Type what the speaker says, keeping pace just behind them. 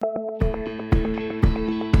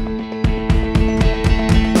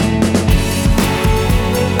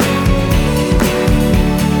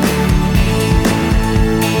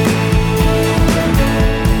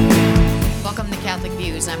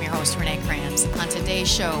friends. On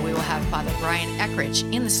today's show, we will have Father Brian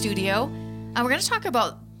Eckrich in the studio. We're going to talk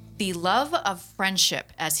about the love of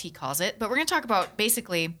friendship, as he calls it, but we're going to talk about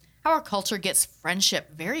basically how our culture gets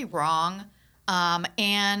friendship very wrong,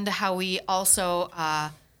 and how we also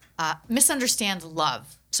misunderstand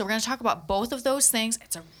love. So we're going to talk about both of those things.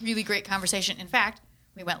 It's a really great conversation. In fact,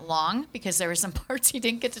 we went long because there were some parts he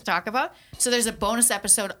didn't get to talk about. So there's a bonus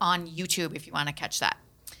episode on YouTube if you want to catch that.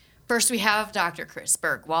 First, we have Dr. Chris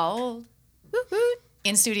Bergwald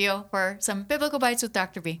in studio for some Biblical Bites with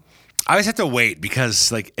Dr. B. I always have to wait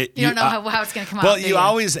because, like, you don't know how it's going to come out. Well, you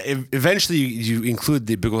always eventually you include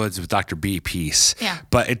the Biblical Bites with Dr. B piece. Yeah.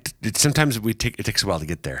 But it sometimes it takes a while to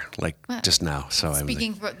get there, like just now. So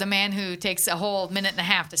speaking for the man who takes a whole minute and a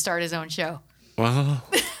half to start his own show. Well,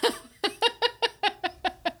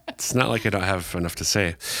 it's not like I don't have enough to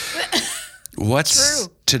say. What's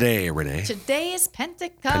today, Renee? Today is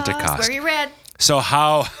Pentecost. Where you read? So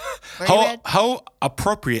how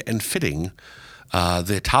appropriate and fitting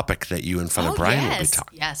the topic that you and Father Brian will be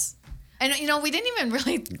talking. Yes. And we didn't even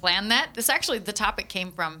really plan that. The topic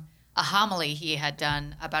came from a homily he had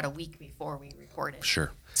done about a week before we recorded.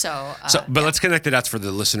 Sure. But let's connect the dots for the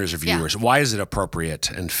listeners or viewers. Yeah. Why is it appropriate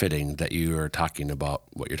and fitting that you are talking about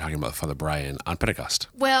what you're talking about, Father Brian, on Pentecost?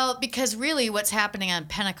 Well, because really what's happening on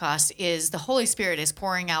Pentecost is the Holy Spirit is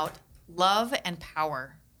pouring out love and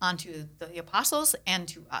power onto the apostles and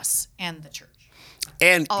to us and the church.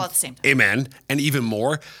 And all at the same time. Amen. And even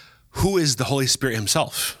more, who is the Holy Spirit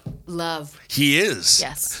himself? Love. He is.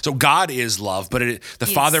 Yes. So God is love, but the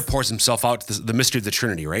Father pours himself out, the mystery of the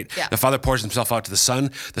Trinity, right? Yeah. The Father pours himself out to the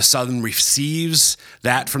Son. The Son receives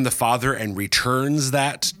that from the Father and returns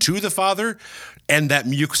that to the Father. And that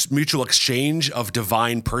mutual exchange of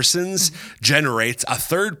divine persons generates a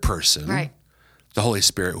third person. Right. The Holy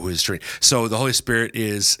Spirit, who is Trinity. So the Holy Spirit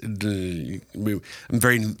is, I'm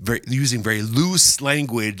very using very loose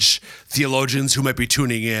language. Theologians who might be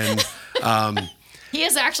tuning in. He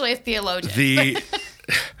is actually a theologian.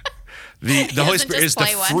 The Holy Spirit is the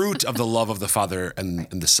fruit of the love of the Father and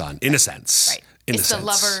the Son, in a sense. Right. It's the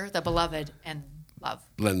lover, the beloved, and love.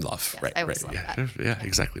 And love, yes, right? I always right. love Yeah, that. yeah,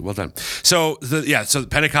 exactly. Well done. So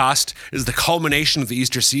Pentecost is the culmination of the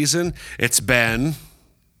Easter season. It's been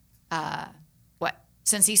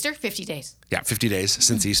since Easter, 50 days. Yeah, 50 days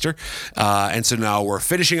since Easter. And so now we're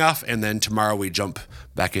finishing off, and then tomorrow we jump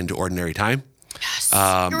back into ordinary time.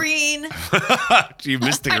 Yes, green. You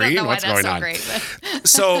missed the green? I don't know What's why going that's on? Great,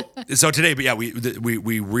 So today, but yeah,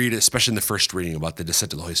 we read, especially in the first reading, about the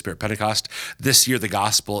descent of the Holy Spirit, Pentecost. This year, the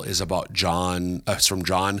gospel is about John. It's from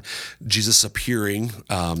John, Jesus appearing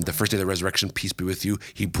the first day of the resurrection. Peace be with you.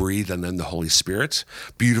 He breathed, and then the Holy Spirit.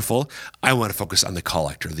 Beautiful. I want to focus on the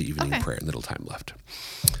collect, or the evening prayer, and little time left.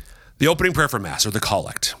 The opening prayer for Mass, or the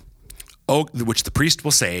collect, which the priest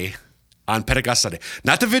will say on Pentecost Sunday,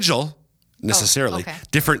 not the vigil necessarily.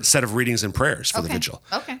 Different set of readings and prayers for the vigil.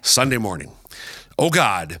 Sunday morning. O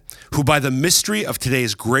God, who by the mystery of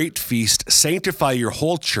today's great feast sanctify your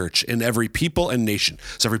whole church in every people and nation.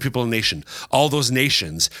 So every people and nation, all those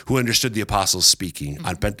nations who understood the apostles speaking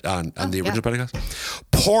on the original Pentecost.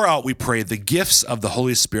 Pour out, we pray, the gifts of the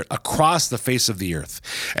Holy Spirit across the face of the earth.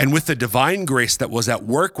 And with the divine grace that was at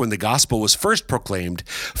work when the gospel was first proclaimed,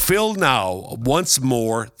 fill now once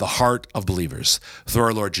more the heart of believers. Through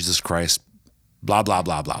our Lord Jesus Christ, blah, blah,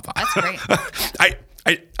 blah, blah, blah. That's great.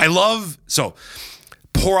 I love, so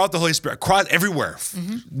pour out the Holy Spirit across everywhere.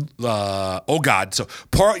 Oh God, so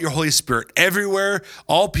pour out your Holy Spirit everywhere,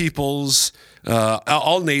 all peoples,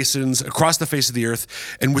 all nations, across the face of the earth,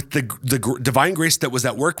 and with the divine grace that was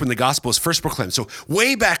at work when the gospel was first proclaimed. So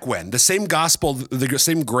way back when, the same gospel, the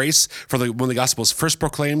same grace when the gospel was first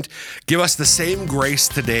proclaimed, give us the same grace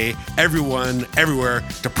today, everyone, everywhere,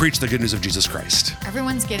 to preach the good news of Jesus Christ.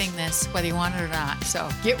 Everyone's getting this, whether you want it or not, so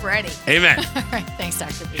get ready. Amen. All right, thanks,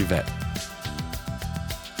 Dr. B. You bet.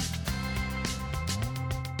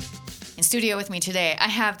 In studio with me today, I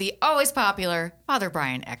have the always popular Father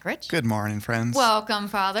Brian Eckrich. Good morning, friends. Welcome,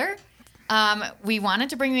 Father. We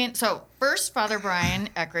wanted to bring you in. So first, Father Brian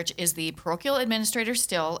Eckrich is the parochial administrator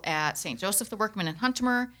still at St. Joseph the Workman in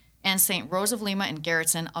Huntermore and St. Rose of Lima in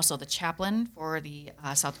Garrettson, also the chaplain for the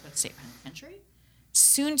South Dakota State Penitentiary.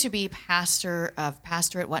 Soon to be pastor of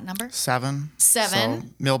pastorate, what number? 7. So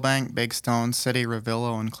Millbank, Big Stone, City,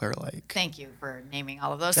 Revillo, and Clear Lake. Thank you for naming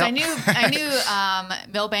all of those. Yep. I knew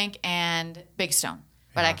Millbank and Big Stone,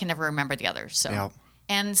 but I can never remember the others. So,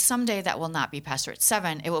 and someday that will not be pastorate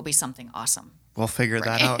 7. It will be something awesome. We'll figure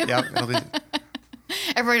that out. Yep, it'll be.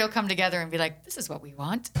 Everybody will come together and be like, "This is what we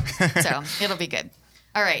want." So it'll be good.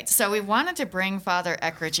 All right. So we wanted to bring Father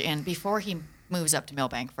Eckrich in before he moves up to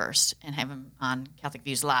Millbank first and have him on Catholic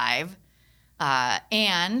Views Live.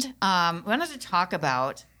 And we wanted to talk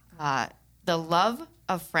about the love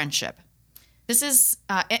of friendship. This is,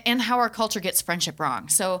 and how our culture gets friendship wrong.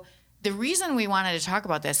 So the reason we wanted to talk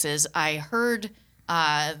about this is I heard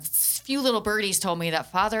a few little birdies told me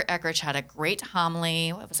that Father Eckrich had a great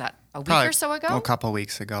homily. What was that, a week or so ago? A couple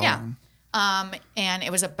weeks ago. Yeah. And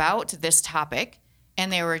it was about this topic.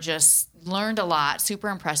 And they were just learned a lot, super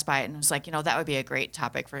impressed by it. And it was like, that would be a great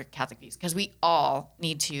topic for Catholic Views. Because we all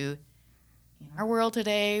need to, in our world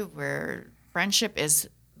today, where friendship is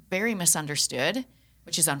very misunderstood,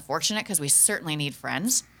 which is unfortunate because we certainly need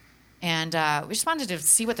friends. And we just wanted to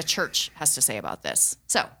see what the church has to say about this.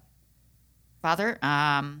 So, Father,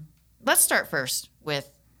 let's start first with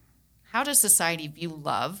how does society view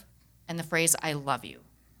love and the phrase, I love you?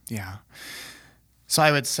 Yeah. So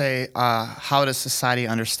I would say, how does society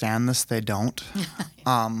understand this? They don't.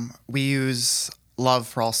 We use love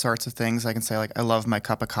for all sorts of things. I can say, like, I love my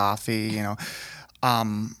cup of coffee, we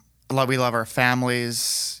love our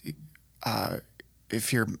families.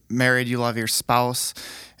 If you're married, you love your spouse.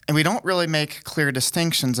 And we don't really make clear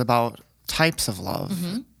distinctions about types of love.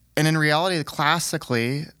 Mm-hmm. And in reality,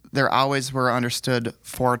 classically, there always were understood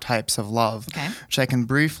 4 types of love, which I can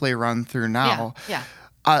briefly run through now. Yeah.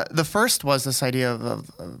 The first was this idea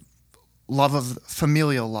of love of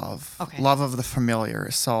familial love, love of the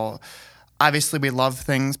familiar. So obviously we love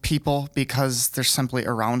people because they're simply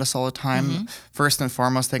around us all the time. Mm-hmm. First and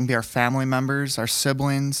foremost, they can be our family members, our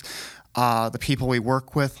siblings, the people we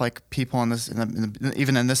work with, like people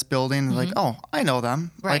even in this building, mm-hmm. like, oh, I know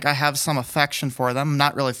them. Right. Like I have some affection for them. I'm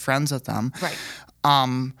not really friends with them. Right.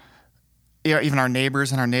 Even our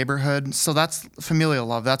neighbors in our neighborhood. So that's familial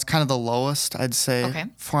love. That's kind of the lowest, I'd say,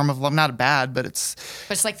 form of love. Not bad, but it's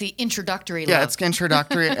like the introductory love. Yeah, it's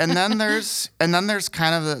introductory. and then there's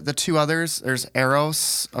kind of the 2 others. There's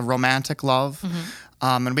eros, a romantic love,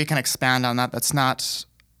 mm-hmm. And we can expand on that. That's not,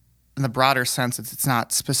 in the broader sense, it's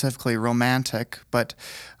not specifically romantic, but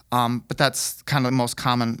that's kind of the most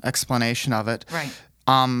common explanation of it. Right.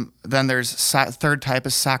 Then there's third type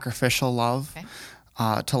is sacrificial love. Okay.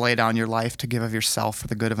 To lay down your life to give of yourself for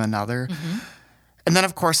the good of another. Mm-hmm. And then,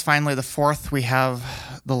 of course, finally, the fourth, we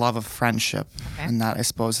have the love of friendship. Okay. And that, I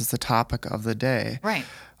suppose, is the topic of the day. Right.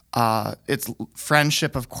 It's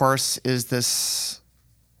friendship, of course, it's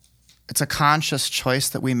a conscious choice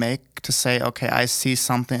that we make to say, okay, I see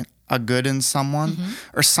a good in someone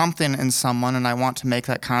mm-hmm. or something in someone, and I want to make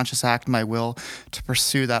that conscious act of my will to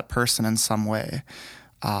pursue that person in some way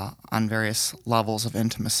on various levels of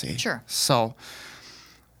intimacy. Sure. So...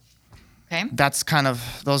 Okay. That's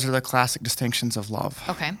those are the classic distinctions of love.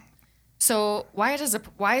 Okay. So why is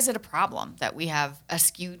it a problem that we have a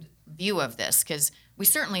skewed view of this? Because we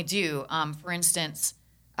certainly do. For instance,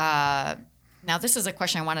 now this is a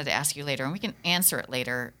question I wanted to ask you later, and we can answer it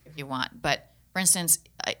later if you want. But for instance,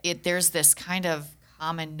 there's this kind of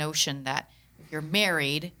common notion that if you're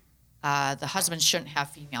married, the husband shouldn't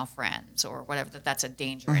have female friends or whatever, that's a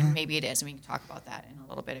danger. Mm-hmm. And maybe it is, and we can talk about that in a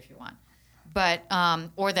little bit if you want. But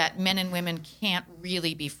or that men and women can't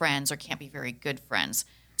really be friends or can't be very good friends.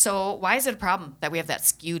 So why is it a problem that we have that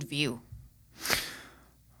skewed view?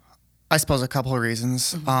 I suppose a couple of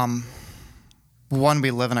reasons. Mm-hmm. One,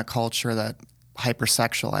 we live in a culture that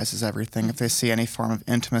hypersexualizes everything. Mm-hmm. If they see any form of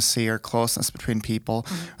intimacy or closeness between people,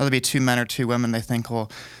 mm-hmm. whether it be 2 men or 2 women, they think,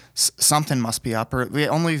 well, something must be up. Or we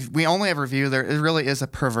only ever view it really is a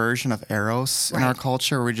perversion of eros in our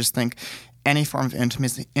culture, where we just think any form of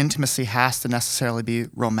intimacy has to necessarily be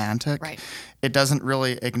romantic. Right. It doesn't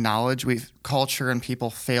really acknowledge, culture and people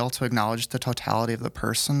fail to acknowledge the totality of the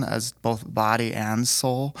person as both body and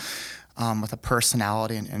soul, with a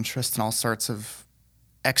personality and interest and all sorts of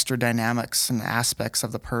extra dynamics and aspects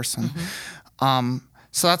of the person. Mm-hmm.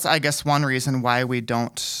 So that's, I guess, one reason why we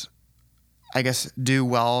don't, I guess, do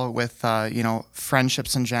well with,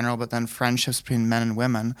 friendships in general, but then friendships between men and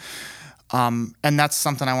women. And that's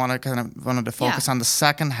something I wanted to focus on the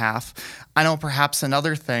second half. I know perhaps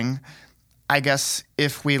another thing, I guess,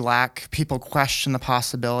 if people question the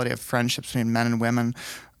possibility of friendships between men and women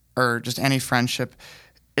or just any friendship,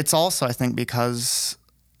 it's also, I think, because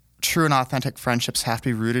true and authentic friendships have to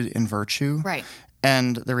be rooted in virtue. Right.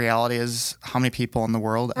 And the reality is, how many people in the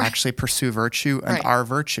world actually pursue virtue and are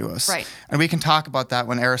virtuous? Right. And we can talk about that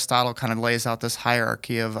when Aristotle kind of lays out this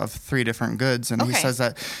hierarchy of 3 different goods. And he says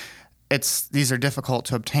that these are difficult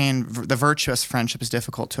to obtain. The virtuous friendship is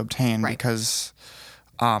difficult to obtain because.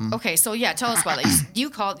 Okay, so tell us about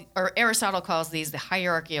it. Aristotle calls these the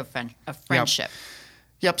hierarchy of friendship.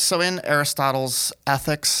 Yep. So in Aristotle's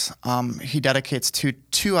Ethics, he dedicates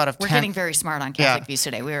two out of 10. We're getting very smart on Catholic Views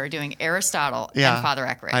today. We are doing Aristotle and Father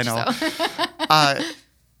Eckrich. I know.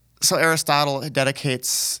 So Aristotle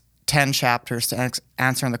dedicates 10 chapters to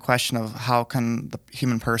answering the question of how can the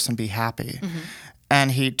human person be happy.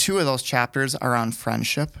 And two of those chapters are on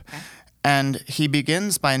friendship. Okay. And he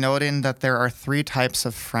begins by noting that there are 3 types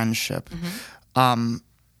of friendship.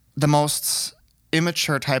 The most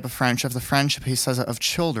immature type of friendship, the friendship, he says, of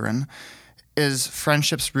children, is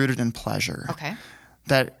friendships rooted in pleasure. Okay.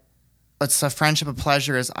 That it's a friendship of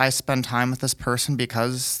pleasure is I spend time with this person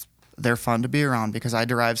because they're fun to be around, because I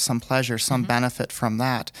derive some pleasure, some benefit from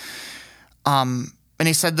that. And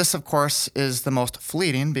he said this, of course, is the most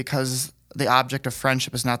fleeting because the object of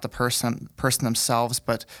friendship is not the person themselves,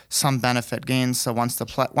 but some benefit gained. So once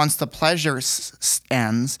the pleasure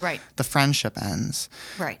ends, Right. the friendship ends.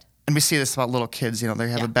 Right. And we see this about little kids. They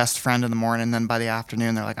have a best friend in the morning, and then by the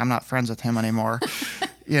afternoon, they're like, I'm not friends with him anymore.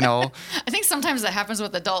 I think sometimes that happens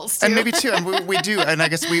with adults too. And maybe too, and we do. And I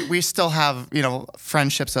guess we still have,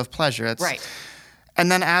 friendships of pleasure. Right. And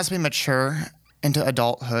then as we mature into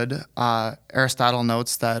adulthood, Aristotle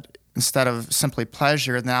notes that instead of simply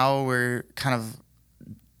pleasure, now we're kind of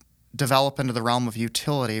develop into the realm of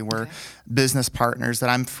utility. We're business partners, that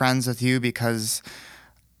I'm friends with you because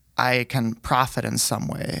I can profit in some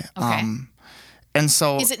way. Okay. And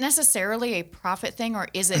so, is it necessarily a profit thing, or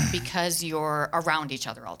is it because you're around each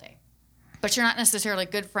other all day, but you're not necessarily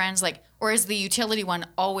good friends? Or is the utility one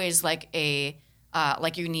always like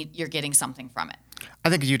you're getting something from it? I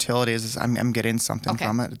think utility is I'm getting something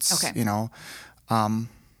from it. It's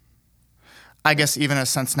I guess even in a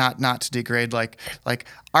sense not to degrade like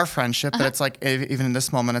our friendship, but it's like even in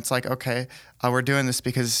this moment, it's like, okay, we're doing this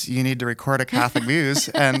because you need to record a Catholic Views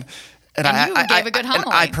and you gave a good homily.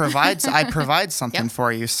 And I provide something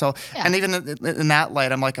for you. So, and even in that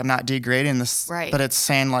light, I'm not degrading this, right. But it's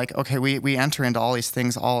saying like, okay, we enter into all these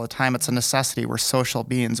things all the time. It's a necessity. We're social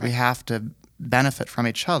beings. Right. We have to benefit from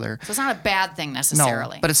each other. So it's not a bad thing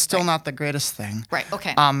necessarily. No, but it's still not the greatest thing. Right.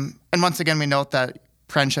 Okay. And once again, we note that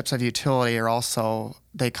friendships of utility are also,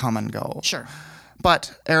 they come and go. Sure.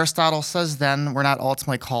 But Aristotle says then we're not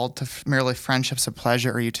ultimately called to merely friendships of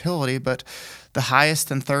pleasure or utility, but the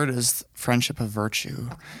highest and third is friendship of virtue.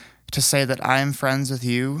 Okay. To say that I am friends with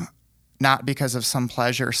you, not because of some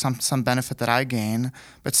pleasure or some benefit that I gain,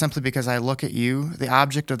 but simply because I look at you. The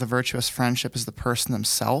object of the virtuous friendship is the person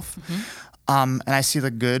themselves. And I see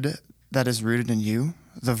the good that is rooted in you,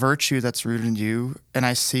 the virtue that's rooted in you, and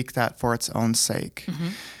I seek that for its own sake.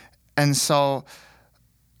 And so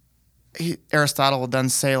Aristotle would then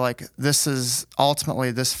say, like, this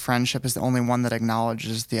friendship is the only one that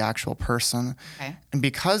acknowledges the actual person. Okay. And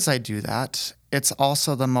because I do that, it's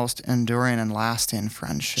also the most enduring and lasting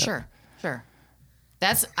friendship. Sure.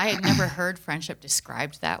 I had never heard friendship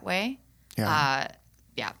described that way. Yeah.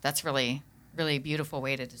 That's really, really beautiful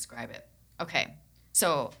way to describe it. Okay.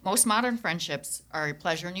 So most modern friendships are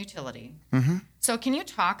pleasure and utility. So can you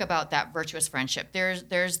talk about that virtuous friendship?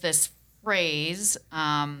 There's this phrase,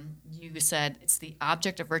 you said it's the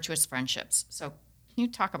object of virtuous friendships. So can you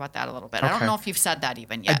talk about that a little bit? Okay. I don't know if you've said that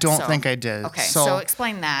even yet. I don't think I did. Okay, so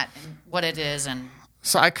explain that and what it is.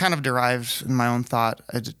 So I kind of derived in my own thought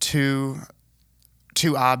two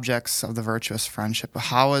objects of the virtuous friendship.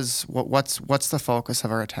 What's the focus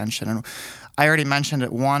of our attention? And I already mentioned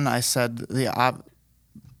it. One, I said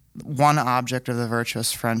one object of the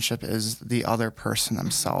virtuous friendship is the other person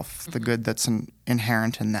themselves, the good that's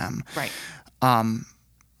inherent in them. Right.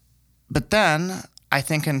 But then I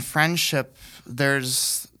think in friendship,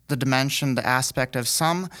 there's the dimension, the aspect of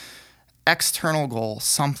some external goal,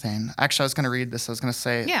 something. Actually, I was going to read this. I was going to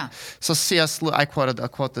say, So I'll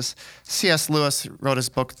quote this. C.S. Lewis wrote his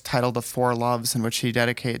book titled The Four Loves, in which he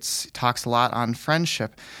talks a lot on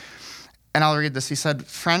friendship. And I'll read this. He said,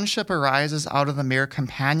 friendship arises out of mere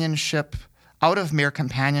companionship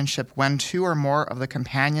when two or more of the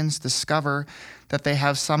companions discover that they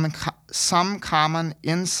have some common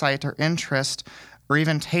insight or interest or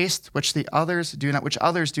even taste which others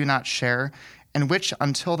do not share, and which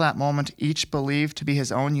until that moment each believed to be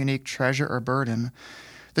his own unique treasure or burden.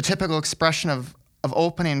 The typical expression of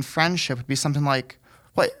opening friendship would be something like,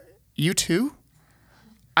 "What, you too?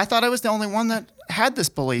 I thought I was the only one that had this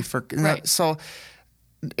belief." Right. So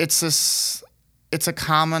it's a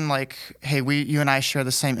common, like, hey, you and I share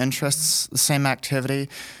the same interests, the same activity.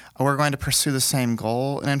 We're going to pursue the same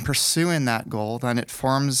goal. And in pursuing that goal, then it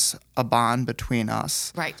forms a bond between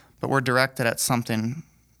us. Right. But we're directed at something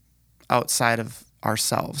outside of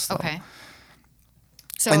ourselves, though. Okay.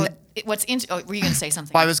 So were you going to say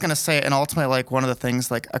something? Well, I was going to say, and ultimately, like, one of the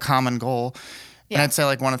things, like, a common goal. Yeah. And I'd say,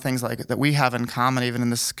 like, one of the things, like, that we have in common, even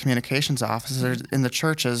in this communications office, or in the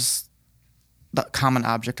church, is the common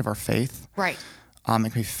object of our faith. Right. It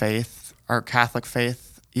could be faith, our Catholic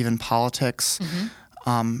faith, even politics.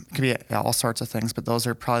 It could be all sorts of things, but those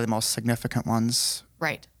are probably the most significant ones.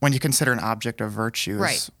 Right. When you consider an object of virtue,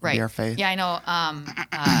 Right. Our faith. Yeah, I know.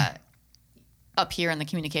 Up here in the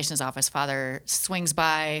communications office, Father swings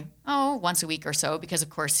by once a week or so, because of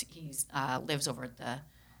course he lives over at the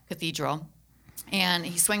cathedral, and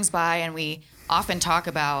he swings by, and we often talk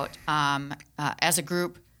about as a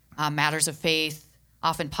group matters of faith,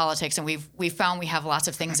 often politics, and we've found we have lots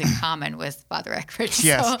of things in common with Father Eckrich.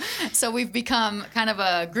 Yes. So we've become kind of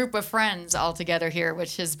a group of friends all together here,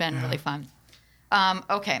 which has been really fun.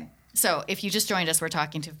 Okay, so if you just joined us, we're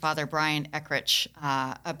talking to Father Brian Eckrich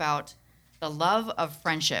about the love of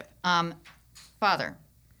friendship. Father,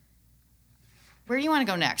 where do you want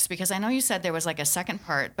to go next? Because I know you said there was like a second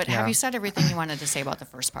part, but have you said everything you wanted to say about the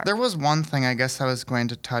first part? There was one thing I guess I was going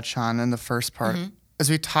to touch on in the first part. As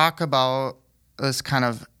we talk about this kind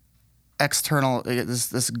of external,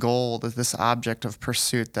 this goal, this object of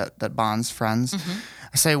pursuit that bonds friends,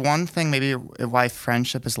 I say one thing maybe why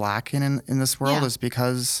friendship is lacking in this world is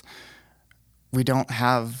because we don't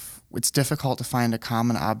have, it's difficult to find a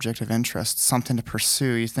common object of interest, something to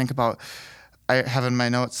pursue. You think about, I have in my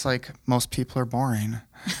notes, like, most people are boring.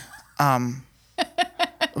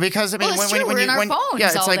 Because I mean, well, it's like day.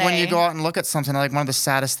 when you go out and look at something. Like one of the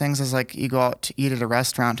saddest things is like you go out to eat at a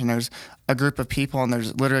restaurant and there's a group of people and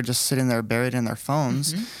there's literally just sitting there buried in their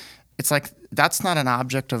phones. It's like that's not an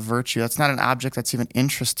object of virtue. That's not an object that's even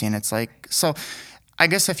interesting. It's like, so I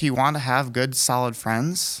guess if you want to have good, solid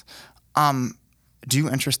friends, do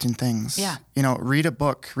interesting things. Yeah. Read a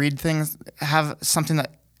book, read things, have something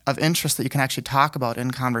that of interest that you can actually talk about in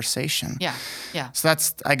conversation. Yeah. So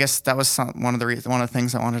I guess that was one of the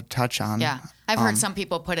things I wanted to touch on. Yeah. I've heard some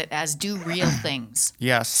people put it as do real things.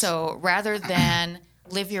 Yes. So rather than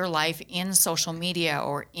live your life in social media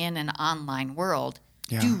or in an online world,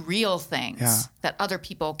 do real things that other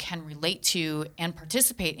people can relate to and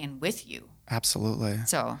participate in with you. Absolutely.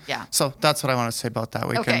 So, yeah. So that's what I want to say about that.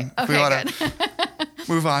 We good.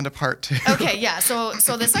 Move on to part 2. Okay, yeah. So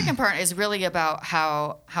the second part is really about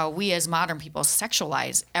how we as modern people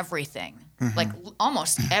sexualize everything, like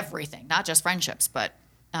almost everything, not just friendships, but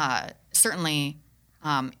certainly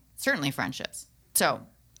friendships. So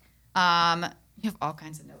you have all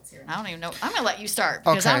kinds of notes here, and I don't even know. I'm going to let you start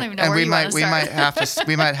because I don't even know where you want to start.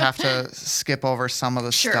 We might have to skip over some of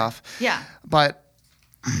the stuff. Yeah. But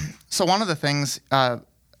so one of the things.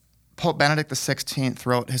 Pope Benedict XVI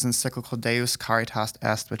wrote his encyclical Deus Caritas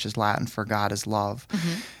Est, which is Latin for God is love.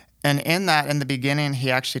 And in that, in the beginning, he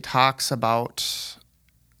actually talks about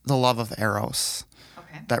the love of Eros,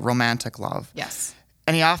 that romantic love. Yes.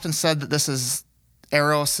 And he often said that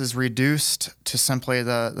Eros is reduced to simply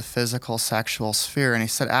the physical, sexual sphere. And he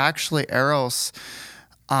said, actually, Eros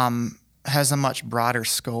has a much broader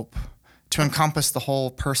scope to encompass the whole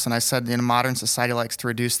person. I said, modern society likes to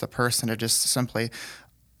reduce the person to just simply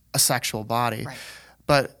a sexual body. Right.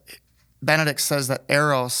 But Benedict says that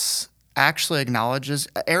Eros actually acknowledges,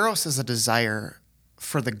 Eros is a desire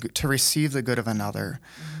to receive the good of another,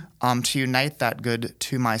 to unite that good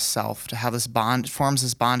to myself, to have this bond, it forms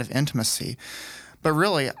this bond of intimacy. But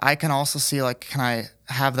really, I can also see, like, can I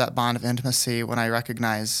have that bond of intimacy when I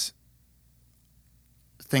recognize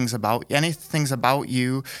things about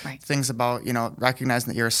you, things about, recognizing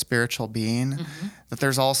that you're a spiritual being, that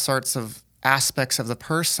there's all sorts of aspects of the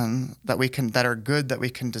person that are good that we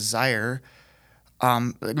can desire.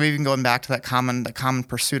 Even going back to that common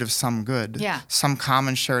pursuit of some good, some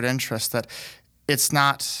common shared interest. That it's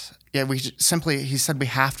not. Yeah, he said we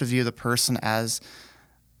have to view the person as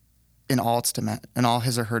in all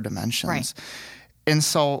his or her dimensions. Right. And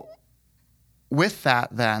so, with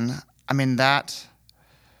that, then I mean that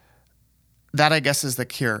I guess is the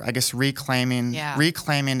cure. I guess reclaiming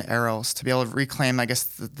Eros, to be able to reclaim, I guess,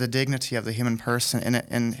 the dignity of the human person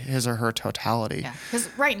in his or her totality. Yeah, because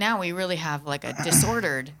right now we really have like a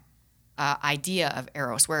disordered idea of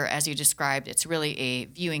Eros, where, as you described, it's really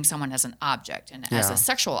viewing someone as an object and as a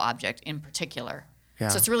sexual object in particular. Yeah.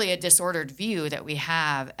 So it's really a disordered view that we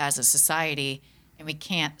have as a society, and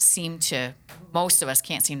most of us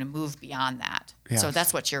can't seem to move beyond that. Yes. So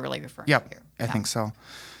that's what you're really referring to here. I think so.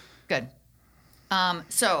 Good.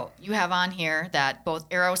 So you have on here that both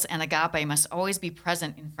Eros and agape must always be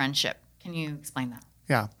present in friendship. Can you explain that?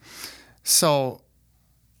 Yeah. So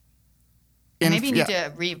maybe you need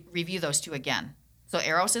to review those two again. So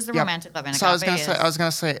Eros is the romantic love, and agape I was going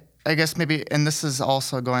to say, I guess maybe, and this is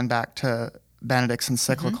also going back to Benedict's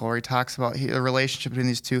encyclical, where he talks about the relationship between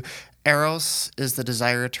these two. Eros is the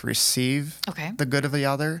desire to receive the good of the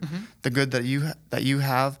other, the good that you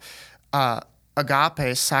have.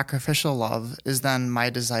 Agape, sacrificial love, is then my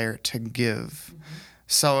desire to give.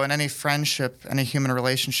 So in any friendship, any human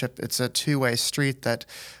relationship, it's a two-way street that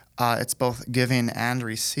it's both giving and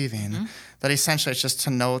receiving. That essentially it's just to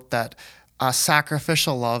note that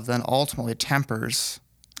sacrificial love then ultimately tempers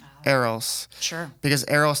eros. Sure. Because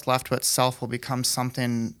eros left to itself will become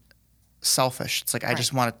something selfish. It's like I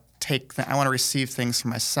just want to I want to receive things for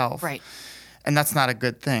myself. Right. And that's not a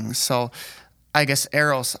good thing. So I guess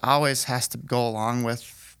eros always has to go along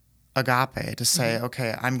with agape to say,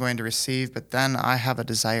 okay, I'm going to receive, but then I have a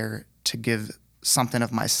desire to give something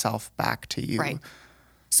of myself back to you. Right.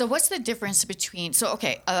 So what's the difference between,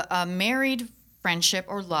 a married friendship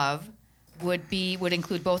or love would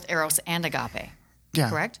include both eros and agape. Yeah.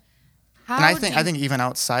 Correct? And I think even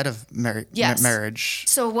outside of marriage.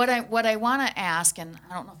 So what I want to ask, and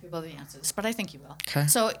I don't know if you'll be able to answer this, but I think you will. Okay.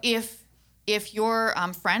 So if you're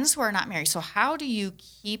friends who are not married, so how do you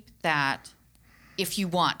keep that, if you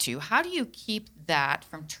want to, how do you keep that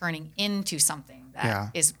from turning into something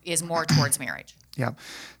that is more towards marriage? Yeah.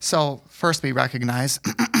 So first we recognize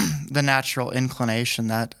the natural inclination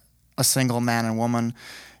that a single man and woman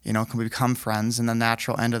can become friends, and the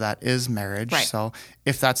natural end of that is marriage. Right. So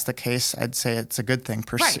if that's the case, I'd say it's a good thing.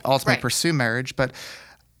 Ultimately pursue marriage. But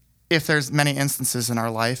if there's many instances in our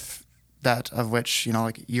life of which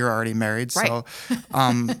you're already married, so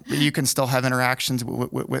you can still have interactions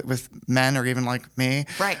with men or even like me.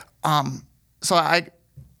 Right. So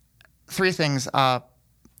three things.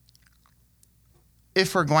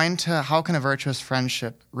 If we're going to, how can a virtuous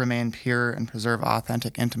friendship remain pure and preserve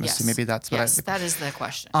authentic intimacy? Yes. Maybe that's what that is the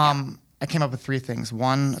question. I came up with three things.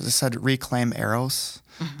 One, as I said, reclaim eros.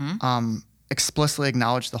 Explicitly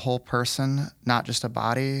acknowledge the whole person, not just a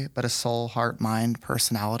body, but a soul, heart, mind,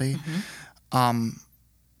 personality.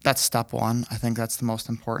 That's step one. I think that's the most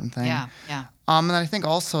important thing. Yeah. And then I think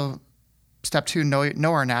also step two,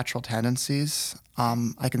 know our natural tendencies.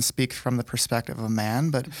 I can speak from the perspective of a man,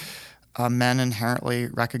 but men inherently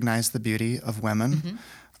recognize the beauty of women,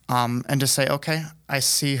 and to say, okay, I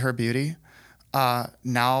see her beauty.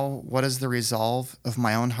 Now, what is the resolve of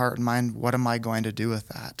my own heart and mind? What am I going to do with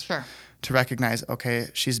that? Sure. To recognize, okay,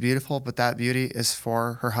 she's beautiful, but that beauty is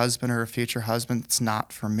for her husband or her future husband. It's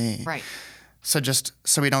not for me. Right. So just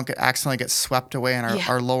so we don't accidentally get swept away in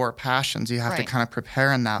our lower passions, you have to kind of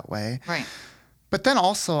prepare in that way. Right. But then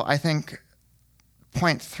also, I think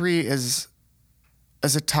point three is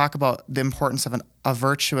to talk about the importance of a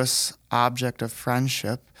virtuous object of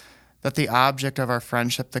friendship, that the object of our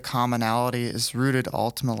friendship, the commonality, is rooted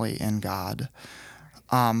ultimately in God.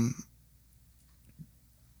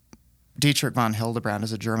 Dietrich von Hildebrand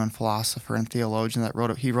is a German philosopher and theologian that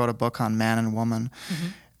wrote a book on man and woman.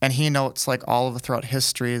 And he notes, like all throughout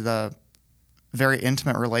history, the very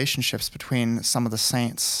intimate relationships between some of the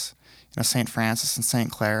saints, St. Francis and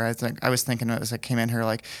St. Clare. I was thinking as I came in here,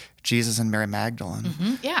 like Jesus and Mary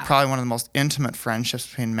Magdalene. Yeah. Probably one of the most intimate friendships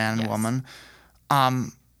between man and woman.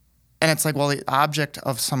 And it's like, well, the object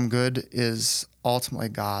of some good is ultimately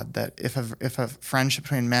God. That if a friendship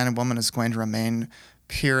between man and woman is going to remain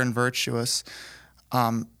pure and virtuous,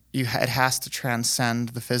 it has to transcend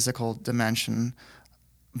the physical dimension,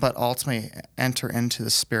 but ultimately enter into the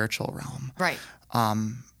spiritual realm. Right.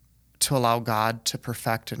 To allow God to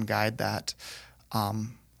perfect and guide that.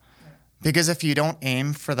 Because if you don't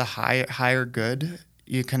aim for the higher good,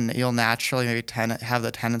 you'll naturally maybe have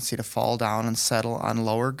the tendency to fall down and settle on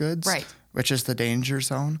lower goods, which is the danger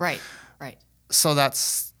zone. Right. So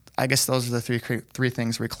I guess those are the three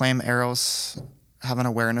things: reclaim eros, have an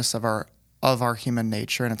awareness of our human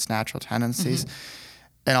nature and its natural tendencies,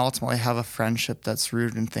 and ultimately have a friendship that's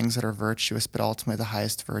rooted in things that are virtuous, but ultimately the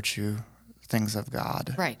highest virtue, things of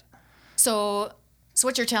God. Right. So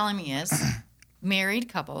what you're telling me is married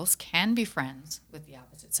couples can be friends with the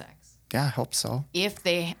opposite sex. Yeah, I hope so. If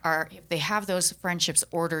they have those friendships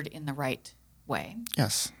ordered in the right way.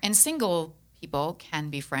 Yes. And single people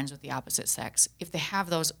can be friends with the opposite sex if they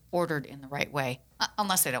have those ordered in the right way,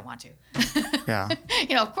 unless they don't want to. Yeah.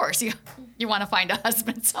 Of course, you want to find a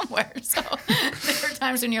husband somewhere. So there are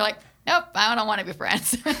times when you're like, nope, I don't want to be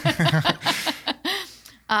friends.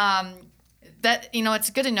 That, it's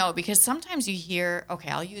good to know, because sometimes you hear,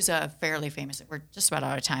 I'll use a fairly famous, we're just about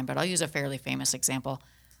out of time, but I'll use a fairly famous example.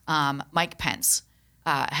 Mike Pence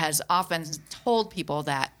has often told people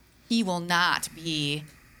that he will not be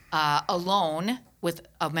alone with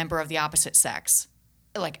a member of the opposite sex,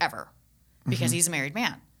 like ever, because he's a married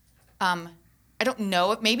man. I don't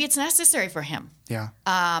know, maybe it's necessary for him. Yeah.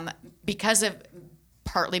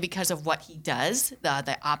 Partly because of what he does,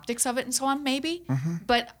 the optics of it and so on, maybe.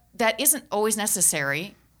 But that isn't always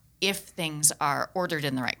necessary if things are ordered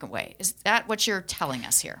in the right way. Is that what you're telling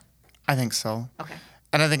us here? I think so. Okay.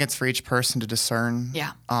 And I think it's for each person to discern,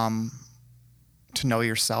 to know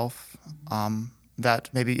yourself. That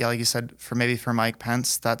maybe, like you said, for Mike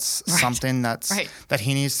Pence, that's something that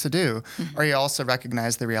he needs to do. Mm-hmm. Or you also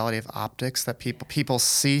recognize the reality of optics, that people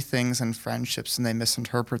see things in friendships and they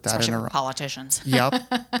misinterpret that. Especially politicians. Yep.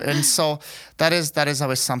 And so that is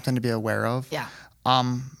always something to be aware of. Yeah.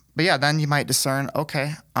 But yeah, then you might discern,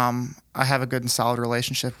 okay, I have a good and solid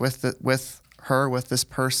relationship with this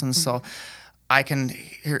person, mm-hmm. so I can,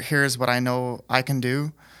 here's what I know I can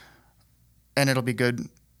do, and it'll be good.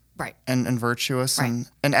 Right. And virtuous and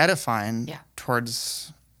edifying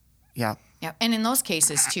towards, Yeah. And in those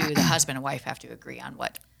cases, too, the husband and wife have to agree on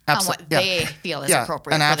what they feel is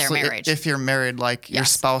appropriate for their marriage. If you're married, your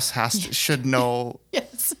spouse should know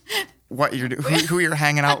what you're doing, who you're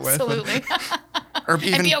hanging out with. Absolutely. Or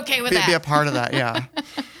even and be okay with that. Be a part of that, yeah.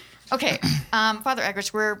 Okay. Father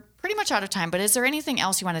Eckrich, we're pretty much out of time, but is there anything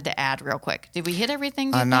else you wanted to add real quick? Did we hit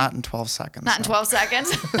everything? Not in 12 seconds. Not in 12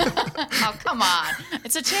 seconds? Oh, come on.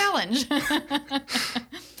 It's a challenge.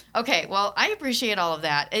 Okay, well, I appreciate all of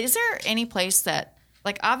that. Is there any place that,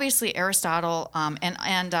 obviously Aristotle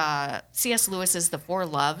and C.S. Lewis's The Four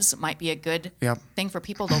Loves might be a good thing for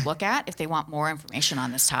people to look at if they want more information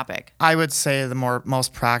on this topic? I would say the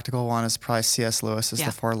most practical one is probably C.S. Lewis's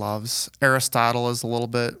The Four Loves. Aristotle is a little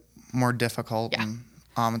bit more difficult. Yeah.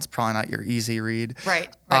 And it's probably not your easy read. Right.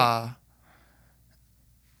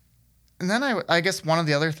 And then I guess one of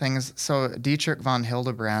the other things, so Dietrich von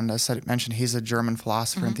Hildebrand, as I mentioned, he's a German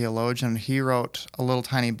philosopher mm-hmm. and theologian. He wrote a little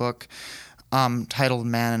tiny book titled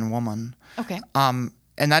Man and Woman. Okay. And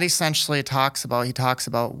that essentially talks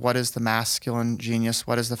about what is the masculine genius,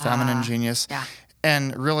 what is the feminine genius,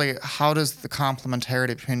 and really how does the complementarity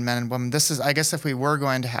between men and women. This is, I guess, if we were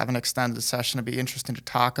going to have an extended session, it'd be interesting to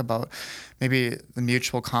talk about maybe the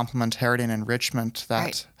mutual complementarity and enrichment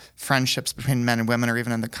that friendships between men and women, or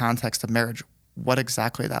even in the context of marriage, what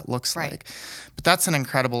exactly that looks like. But that's an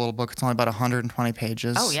incredible little book. It's only about 120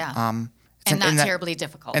 pages. Oh, yeah. And not terribly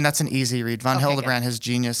difficult. And that's an easy read. Von Hildebrand, his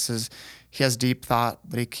genius is he has deep thought,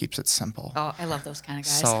 but he keeps it simple. Oh, I love those kind of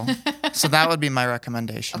guys. So that would be my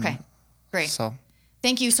recommendation. Okay, great. So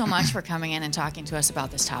thank you so much for coming in and talking to us about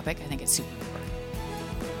this topic. I think it's super important.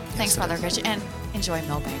 Thanks, Father Eckrich, and enjoy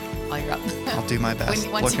Millbank while you're up. I'll do my best.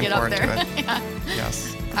 Once you get up there.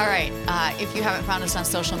 Yes. All right. If you haven't found us on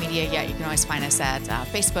social media yet, you can always find us at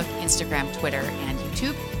Facebook, Instagram, Twitter, and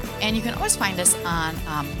YouTube. And you can always find us on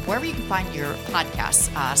wherever you can find your podcasts,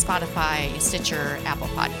 Spotify, Stitcher, Apple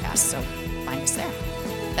Podcasts. So find us there.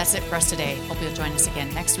 That's it for us today. Hope you'll join us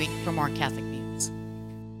again next week for more Catholic